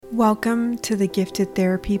Welcome to the Gifted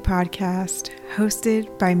Therapy Podcast,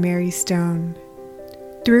 hosted by Mary Stone.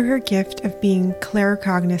 Through her gift of being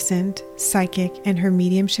claircognizant, psychic, and her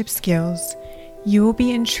mediumship skills, you will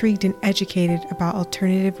be intrigued and educated about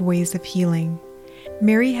alternative ways of healing.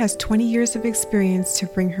 Mary has 20 years of experience to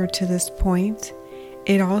bring her to this point.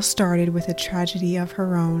 It all started with a tragedy of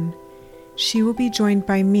her own. She will be joined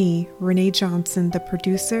by me, Renee Johnson, the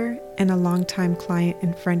producer, and a longtime client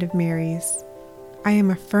and friend of Mary's. I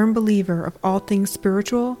am a firm believer of all things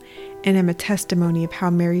spiritual and am a testimony of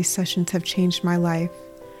how Mary's sessions have changed my life.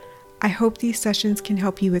 I hope these sessions can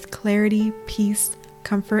help you with clarity, peace,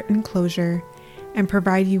 comfort, and closure, and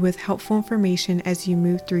provide you with helpful information as you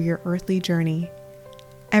move through your earthly journey.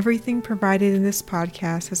 Everything provided in this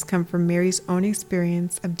podcast has come from Mary's own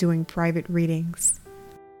experience of doing private readings.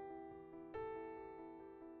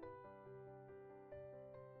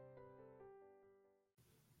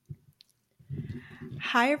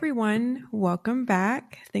 Hi everyone, welcome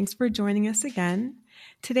back. Thanks for joining us again.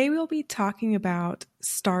 Today we'll be talking about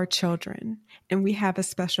star children, and we have a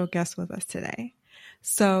special guest with us today.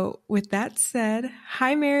 So with that said,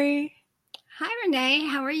 hi Mary. Hi Renee,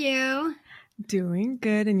 how are you? Doing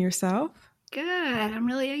good, and yourself? Good. I'm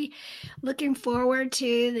really looking forward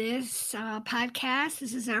to this podcast.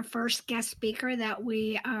 This is our first guest speaker that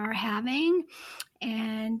we are having.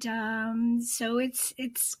 And so it's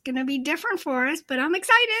going to be different for us, but I'm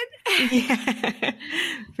excited. Yeah,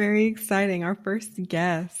 very exciting. Our first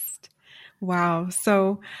guest. Wow.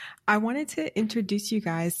 So I wanted to introduce you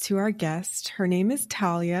guys to our guest. Her name is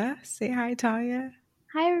Talia. Say hi, Talia.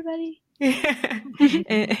 Hi, everybody.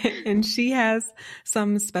 and she has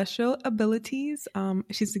some special abilities.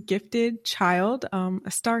 She's a gifted child,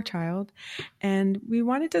 a star child. And we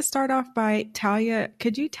wanted to start off by, Talia,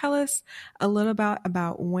 could you tell us a little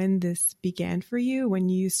about when this began for you, when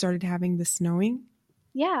you started having this knowing?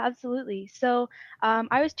 Yeah, absolutely. So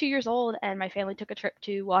I was 2 years old and my family took a trip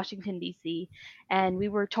to Washington, D.C. and we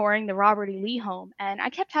were touring the Robert E. Lee home. And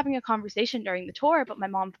I kept having a conversation during the tour, but my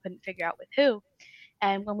mom couldn't figure out with who.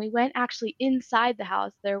 And when we went actually inside the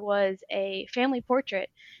house, there was a family portrait,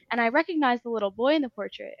 and I recognized the little boy in the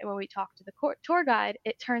portrait. And when we talked to the tour guide,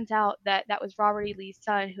 it turns out that that was Robert E. Lee's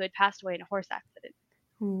son who had passed away in a horse accident.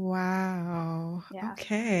 Wow. Yeah.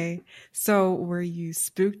 Okay. So were you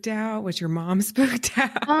spooked out? Was your mom spooked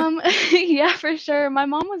out? Yeah, for sure. My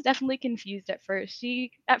mom was definitely confused at first.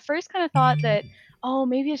 She at first kind of thought that, oh,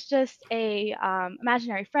 maybe it's just a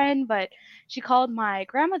imaginary friend, but she called my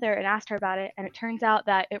grandmother and asked her about it, and it turns out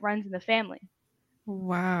that it runs in the family.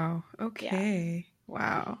 Wow. Okay. Yeah.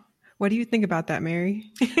 Wow. What do you think about that,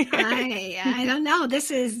 Mary? I don't know.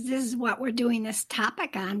 This is what we're doing this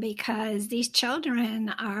topic on, because these children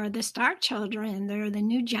are the star children. They're the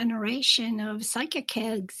new generation of psychic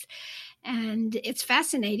kids. And it's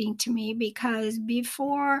fascinating to me because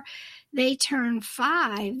before they turn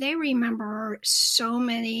 5, they remember so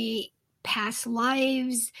many past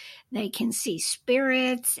lives. They can see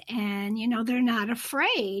spirits, and they're not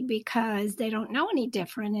afraid because they don't know any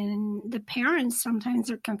different. And the parents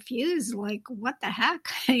sometimes are confused, like, what the heck?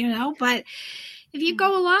 But if you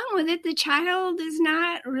go along with it, the child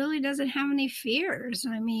doesn't have any fears.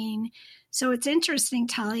 I mean, so it's interesting,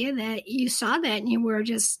 Talia, that you saw that and you were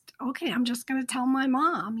just, okay, I'm just going to tell my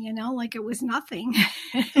mom, like it was nothing.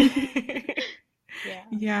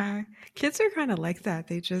 Yeah. Kids are kind of like that.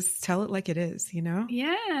 They just tell it like it is, Yeah.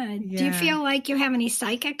 Do you feel like you have any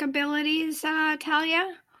psychic abilities,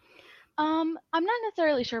 Talia? I'm not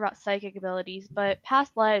necessarily sure about psychic abilities, but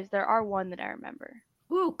past lives, there are one that I remember.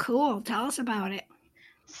 Oh, cool. Tell us about it.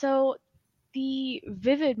 So the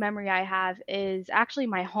vivid memory I have is actually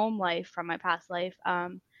my home life from my past life.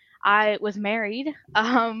 I was married.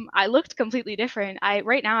 I looked completely different.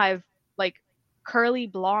 Right now I have like curly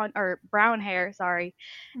blonde or brown hair, sorry.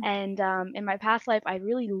 And in my past life I had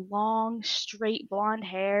really long, straight blonde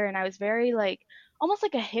hair, and I was very almost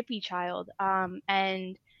like a hippie child.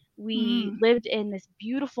 And we lived in this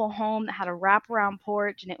beautiful home that had a wraparound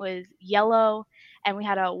porch, and it was yellow, and we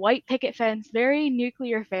had a white picket fence, very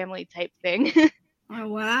nuclear family type thing. Oh,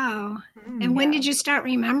 wow. And when did you start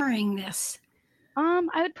remembering this?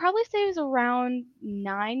 I would probably say it was around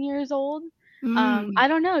 9 years old. I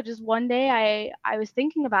don't know, just one day I was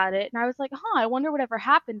thinking about it, and I was like, I wonder whatever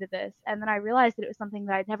happened to this. And then I realized that it was something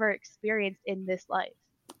that I'd never experienced in this life.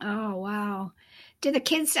 Oh, wow. Do the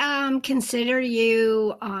kids consider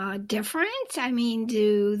you different? I mean,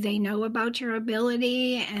 do they know about your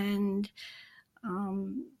ability, and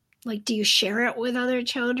do you share it with other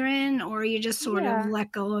children, or you just sort of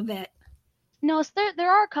let go of it? No, so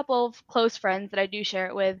there are a couple of close friends that I do share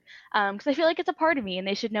it with, because I feel like it's a part of me and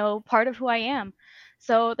they should know part of who I am.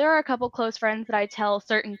 So there are a couple close friends that I tell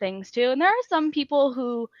certain things to, and there are some people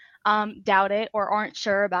who doubt it or aren't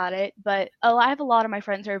sure about it. But I have a lot of my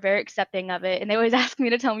friends who are very accepting of it, and they always ask me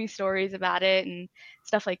to tell me stories about it and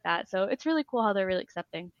stuff like that. So it's really cool how they're really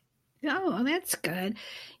accepting. Oh, well, that's good.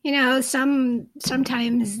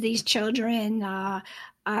 Sometimes these children are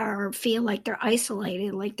feel like they're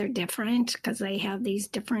isolated, like they're different because they have these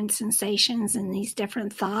different sensations and these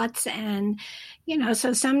different thoughts, and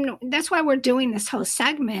so that's why we're doing this whole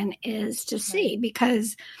segment is to see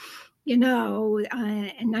because in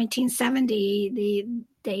 1970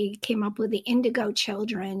 they came up with the Indigo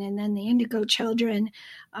Children, and then the Indigo Children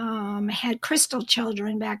had Crystal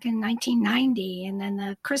Children back in 1990, and then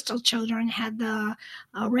the Crystal Children had the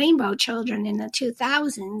Rainbow Children in the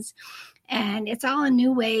 2000s. And it's all a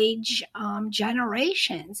new age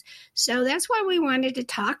generations. So that's why we wanted to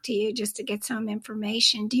talk to you, just to get some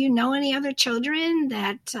information. Do you know any other children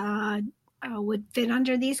that would fit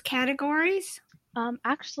under these categories?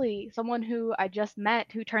 Actually, someone who I just met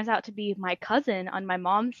who turns out to be my cousin on my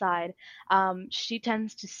mom's side, she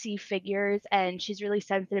tends to see figures and she's really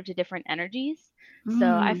sensitive to different energies.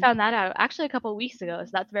 So I found that out actually a couple of weeks ago.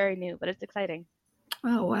 So that's very new, but it's exciting.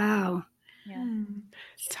 Oh, wow. Yeah.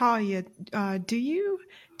 Talia, do you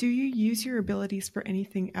use your abilities for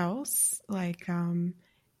anything else, like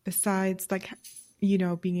besides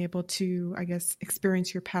being able to, I guess,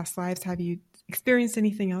 experience your past lives? Have you experienced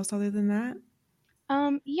anything else other than that?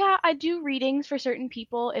 Yeah, I do readings for certain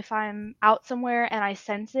people if I'm out somewhere and I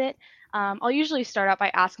sense it. I'll usually start out by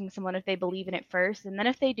asking someone if they believe in it first, and then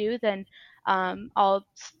if they do, then I'll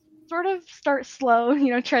sort of start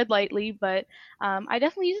slow, tread lightly, but I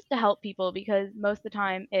definitely use it to help people because most of the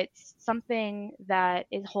time it's something that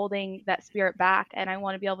is holding that spirit back, and I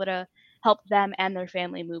want to be able to help them and their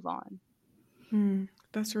family move on.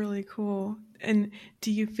 That's really cool. And do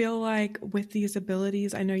you feel like with these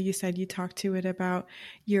abilities, I know you said you talked to it about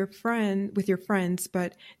with your friends,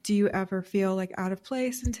 but do you ever feel like out of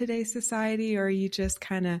place in today's society, or you just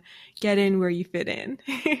kind of get in where you fit in?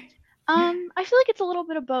 I feel like it's a little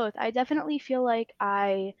bit of both. I definitely feel like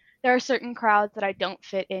there are certain crowds that I don't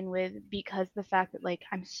fit in with because the fact that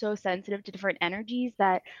I'm so sensitive to different energies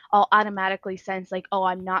that I'll automatically sense oh,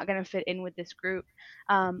 I'm not going to fit in with this group.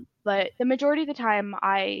 But the majority of the time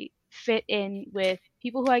I fit in with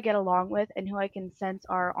people who I get along with and who I can sense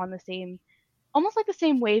are on the same, almost like the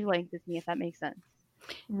same wavelength as me, if that makes sense.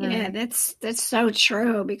 Right. Yeah, that's so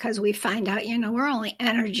true because we find out, we're only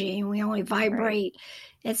energy and we only vibrate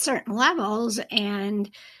at certain levels,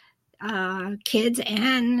 and kids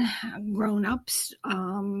and grown-ups,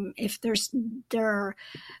 if they're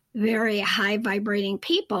very high vibrating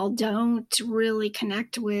people, don't really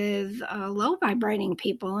connect with low vibrating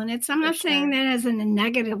people. And I'm not saying that as in a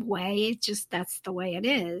negative way. It's just that's the way it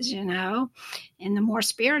is, And the more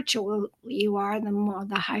spiritual you are,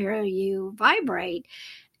 the higher you vibrate.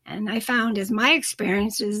 And I found as my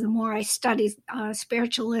experiences, the more I studied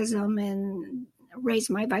spiritualism and raised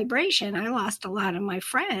my vibration, I lost a lot of my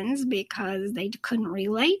friends because they couldn't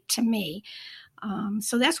relate to me.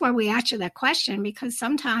 So that's why we asked you that question, because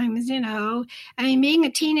sometimes, being a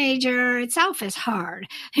teenager itself is hard,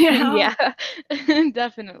 Yeah,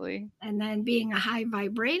 definitely. And then being a high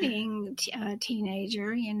vibrating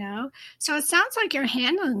teenager, So it sounds like you're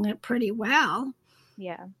handling it pretty well.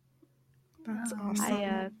 Yeah. That's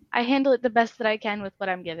awesome. I handle it the best that I can with what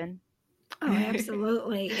I'm given. Oh,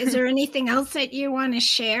 absolutely. Is there anything else that you want to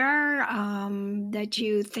share that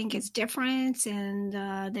you think is different and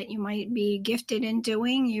that you might be gifted in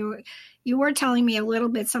doing? You were telling me a little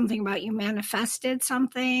bit something about you manifested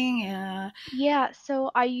something. Yeah,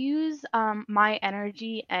 so I use my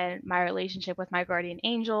energy and my relationship with my guardian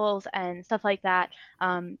angels and stuff like that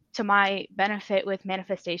to my benefit with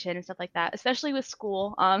manifestation and stuff like that, especially with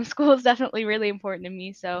school. School is definitely really important to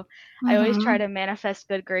me, so I always try to manifest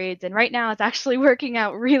good grades, and right now it's actually working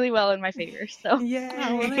out really well in my favor. So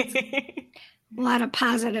a lot of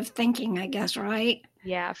positive thinking, I guess, right?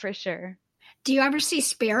 Yeah, for sure. Do you ever see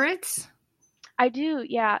spirits? I do,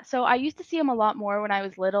 yeah. So I used to see them a lot more when I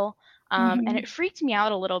was little, and it freaked me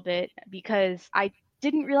out a little bit because I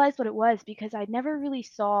didn't realize what it was because I never really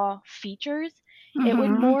saw features. It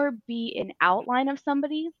would more be an outline of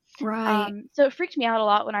somebody. Right. So it freaked me out a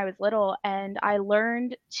lot when I was little, and I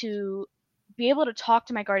learned to be able to talk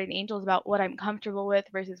to my guardian angels about what I'm comfortable with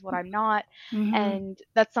versus what I'm not. And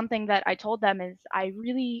that's something that I told them is I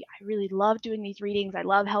really love doing these readings. I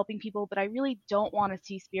love helping people, but I really don't want to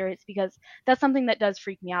see spirits because that's something that does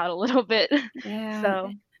freak me out a little bit. Yeah.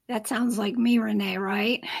 So That sounds like me, Renee,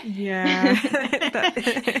 right? Yeah.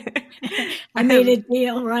 I made a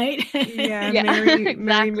deal, right? Yeah, Yeah,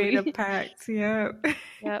 Mary made a exactly. pact. Yep.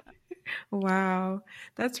 Yep. Wow.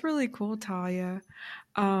 That's really cool, Talia.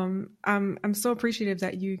 I'm so appreciative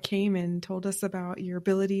that you came and told us about your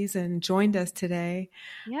abilities and joined us today.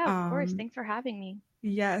 Yeah, of course. Um, Thanks for having me.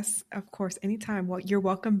 yes, of course, anytime. Well, you're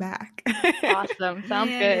welcome back. Awesome. Sounds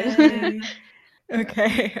good. Yay.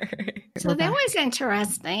 Okay. All right. So We're that back. was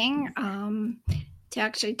interesting to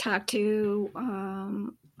actually talk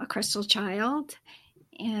to a crystal child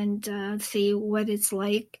and see what it's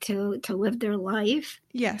like to live their life.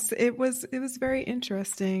 Yes, it was very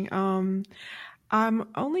interesting. I'm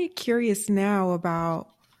only curious now about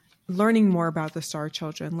learning more about the star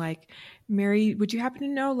children. Like, Mary, would you happen to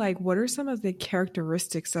know, like, what are some of the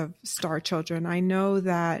characteristics of star children? I know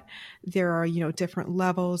that there are, different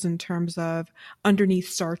levels in terms of underneath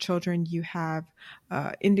star children, you have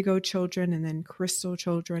indigo children and then crystal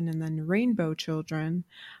children and then rainbow children.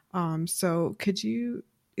 So could you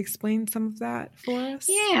explain some of that for us?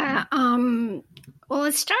 Yeah. Well,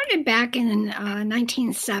 it started back in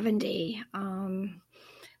 1970.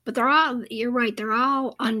 But you're right, they're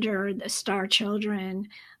all under the star children.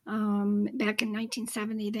 Back in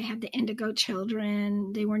 1970, they had the indigo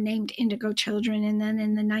children. They were named indigo children. And then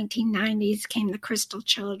in the 1990s came the crystal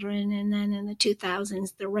children. And then in the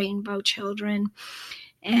 2000s, the rainbow children.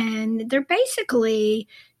 And they're basically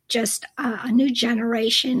just a new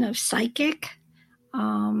generation of psychic,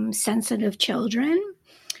 sensitive children.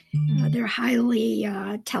 They're highly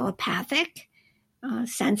telepathic,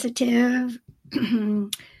 sensitive.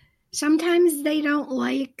 Sometimes they don't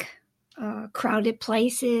like crowded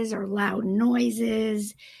places or loud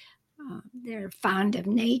noises. They're fond of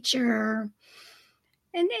nature.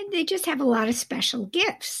 And they just have a lot of special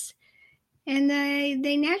gifts. And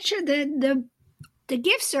the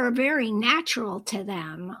gifts are very natural to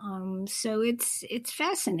them. So it's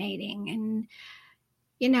fascinating. And,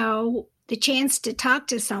 the chance to talk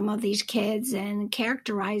to some of these kids and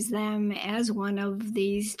characterize them as one of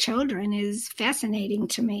these children is fascinating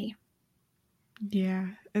to me. Yeah,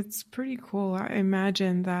 it's pretty cool. I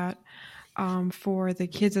imagine that for the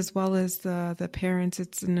kids as well as the parents,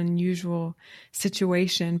 it's an unusual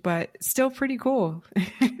situation, but still pretty cool.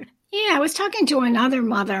 Yeah, I was talking to another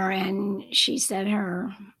mother, and she said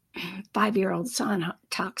her 5-year-old son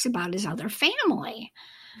talks about his other family.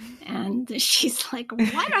 And she's like,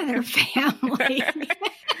 what other family?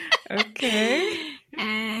 Okay.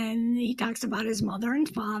 And he talks about his mother and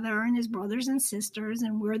father and his brothers and sisters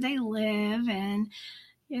and where they live. And,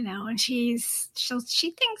 and she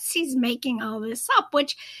thinks he's making all this up,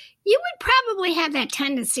 which you would probably have that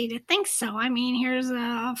tendency to think so. I mean, here's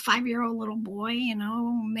a 5-year-old little boy,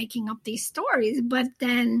 making up these stories. But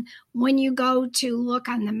then when you go to look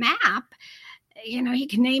on the map, he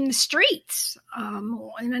can name the streets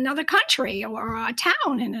in another country or a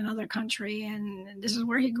town in another country. And this is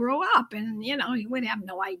where he grew up. And, he would have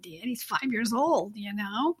no idea. He's 5 years old,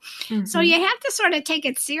 Mm-hmm. So you have to sort of take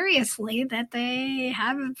it seriously that they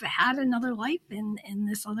have had another life in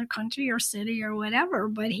this other country or city or whatever.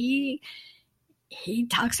 But he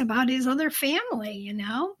talks about his other family, And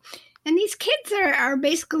these kids are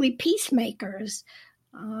basically peacemakers.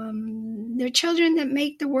 They're children that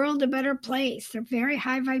make the world a better place. They're very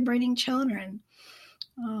high vibrating children.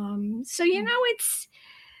 So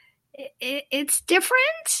it's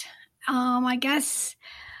different. I guess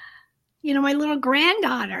my little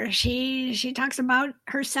granddaughter. She talks about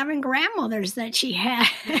her 7 grandmothers that she had.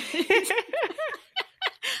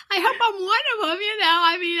 I hope I'm one of them.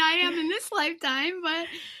 I mean, I am in this lifetime, but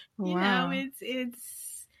it's.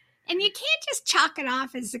 And you can't just chalk it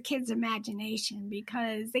off as the kid's imagination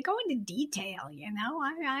because they go into detail,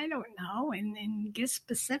 I don't know, and give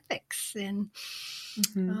specifics. And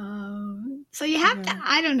so you have to,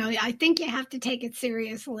 I don't know, I think you have to take it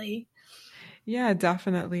seriously. Yeah,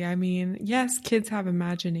 definitely. I mean, yes, kids have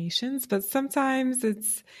imaginations, but sometimes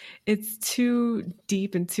it's too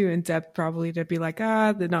deep and too in depth probably to be like,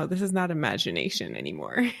 no, this is not imagination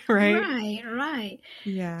anymore, right? Right.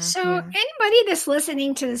 Yeah. So anybody that's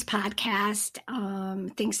listening to this podcast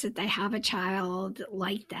thinks that they have a child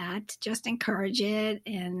like that, just encourage it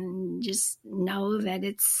and just know that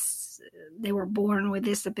they were born with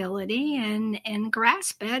this ability and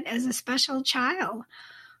grasp it as a special child.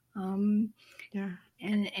 Yeah.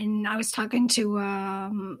 And I was talking to a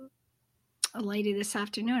lady this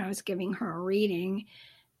afternoon. I was giving her a reading,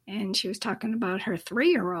 and she was talking about her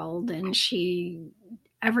 3-year-old, and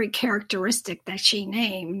every characteristic that she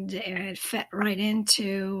named, it fit right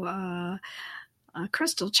into a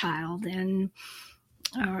crystal child. And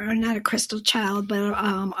or not a crystal child, but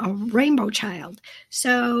a rainbow child.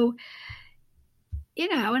 So,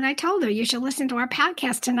 and I told her you should listen to our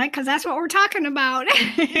podcast tonight because that's what we're talking about.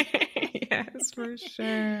 Yes, for sure.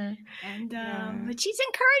 And but she's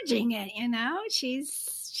encouraging it.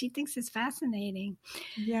 She thinks it's fascinating.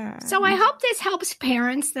 Yeah. So I hope this helps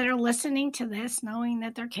parents that are listening to this, knowing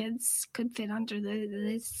that their kids could fit under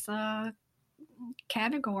this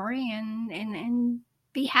category and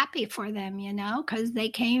be happy for them, because they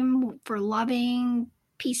came for loving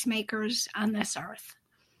peacemakers on this earth.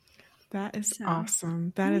 That is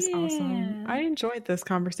awesome. That is awesome. I enjoyed this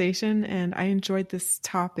conversation and I enjoyed this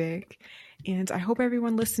topic, and I hope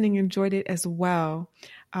everyone listening enjoyed it as well.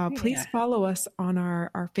 Please follow us on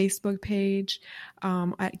our Facebook page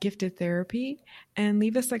at Gifted Therapy and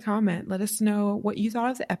leave us a comment. Let us know what you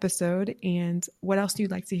thought of the episode and what else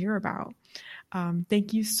you'd like to hear about.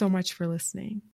 Thank you so much for listening.